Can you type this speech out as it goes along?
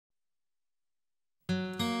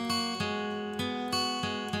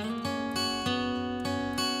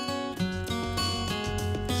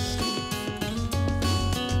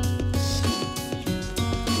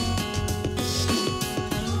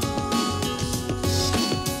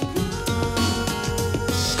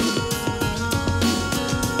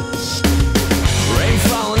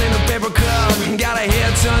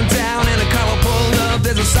sundown and a car will pull up.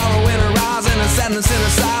 There's a sorrow in her eyes and a sadness in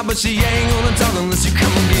her side, but she ain't gonna talk unless you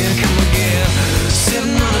come again, come again.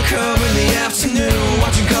 Sitting on a curb in the afternoon,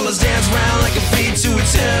 watching colors dance round like a beat to a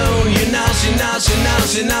tune. You know, she knows, she knows,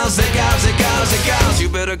 she knows. It goes, it goes, it goes. You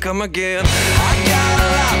better come again. I got a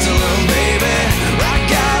lot to learn, baby. I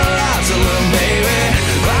got a lot to learn, baby.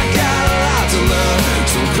 I got a lot to learn,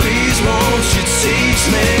 so please won't you teach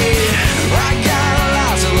me? I got a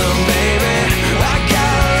lot to learn, baby. I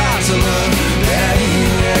got a lot to learn, baby.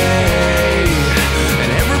 And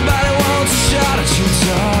everybody wants a shot at you,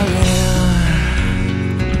 darling.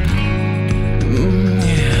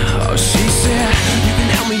 She said, you can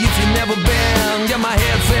help me if you've never been. Got my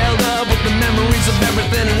head filled up with the memories of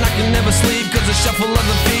everything, and I can never sleep cause the shuffle of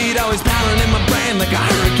the feet always pounding in my brain like a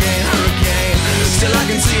hurricane, hurricane. Still I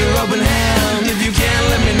can see her open hand